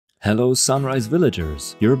Hello Sunrise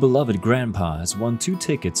Villagers! Your beloved grandpa has won 2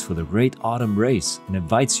 tickets for the Great Autumn Race and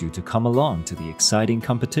invites you to come along to the exciting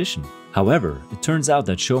competition. However, it turns out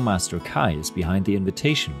that Showmaster Kai is behind the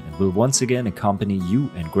invitation and will once again accompany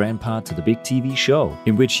you and grandpa to the big TV show,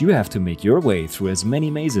 in which you have to make your way through as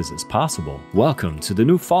many mazes as possible. Welcome to the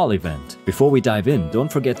new fall event! Before we dive in,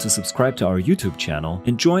 don't forget to subscribe to our YouTube channel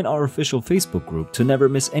and join our official Facebook group to never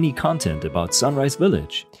miss any content about Sunrise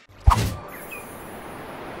Village.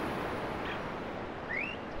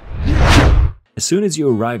 As soon as you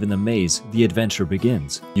arrive in the maze, the adventure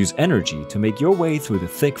begins. Use energy to make your way through the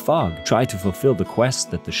thick fog. Try to fulfill the quests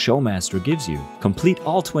that the Showmaster gives you. Complete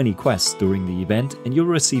all 20 quests during the event and you'll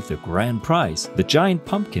receive the grand prize, the giant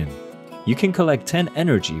pumpkin. You can collect 10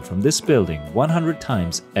 energy from this building 100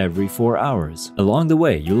 times every 4 hours. Along the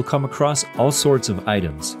way, you'll come across all sorts of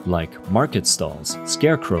items like market stalls,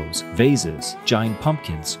 scarecrows, vases, giant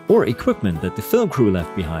pumpkins, or equipment that the film crew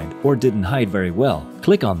left behind or didn't hide very well.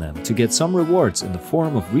 Click on them to get some rewards in the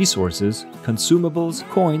form of resources, consumables,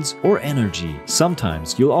 coins, or energy.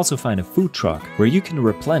 Sometimes you'll also find a food truck where you can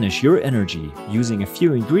replenish your energy using a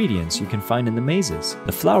few ingredients you can find in the mazes.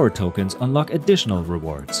 The flower tokens unlock additional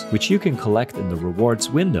rewards, which you can collect in the rewards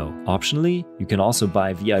window. Optionally, you can also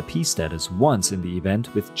buy VIP status once in the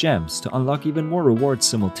event with gems to unlock even more rewards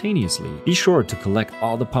simultaneously. Be sure to collect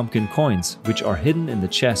all the pumpkin coins, which are hidden in the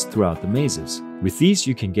chest throughout the mazes. With these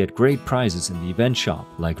you can get great prizes in the event shop,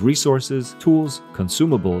 like resources, tools,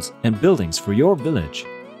 consumables, and buildings for your village.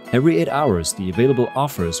 Every 8 hours the available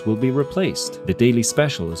offers will be replaced. The daily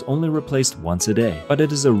special is only replaced once a day, but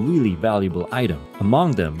it is a really valuable item.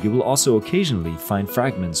 Among them you will also occasionally find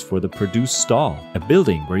fragments for the produce stall, a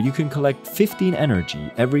building where you can collect 15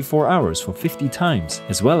 energy every 4 hours for 50 times,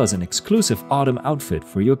 as well as an exclusive autumn outfit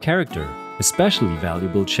for your character. Especially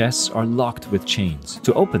valuable chests are locked with chains.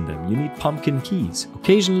 To open them, you need pumpkin keys.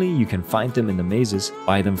 Occasionally, you can find them in the mazes,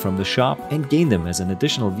 buy them from the shop, and gain them as an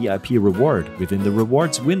additional VIP reward within the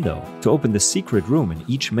rewards window. To open the secret room in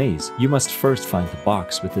each maze, you must first find the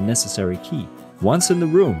box with the necessary key. Once in the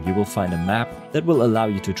room, you will find a map that will allow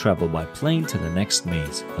you to travel by plane to the next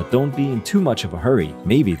maze. But don't be in too much of a hurry.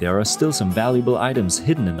 Maybe there are still some valuable items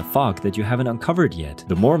hidden in the fog that you haven't uncovered yet.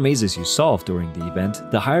 The more mazes you solve during the event,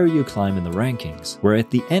 the higher you climb in the rankings, where at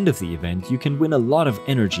the end of the event you can win a lot of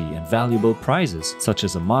energy and valuable prizes, such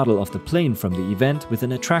as a model of the plane from the event with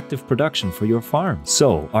an attractive production for your farm.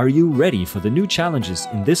 So, are you ready for the new challenges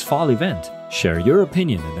in this fall event? Share your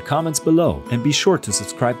opinion in the comments below and be sure to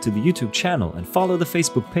subscribe to the YouTube channel and follow the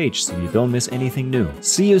Facebook page so you don't miss anything new.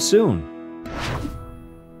 See you soon!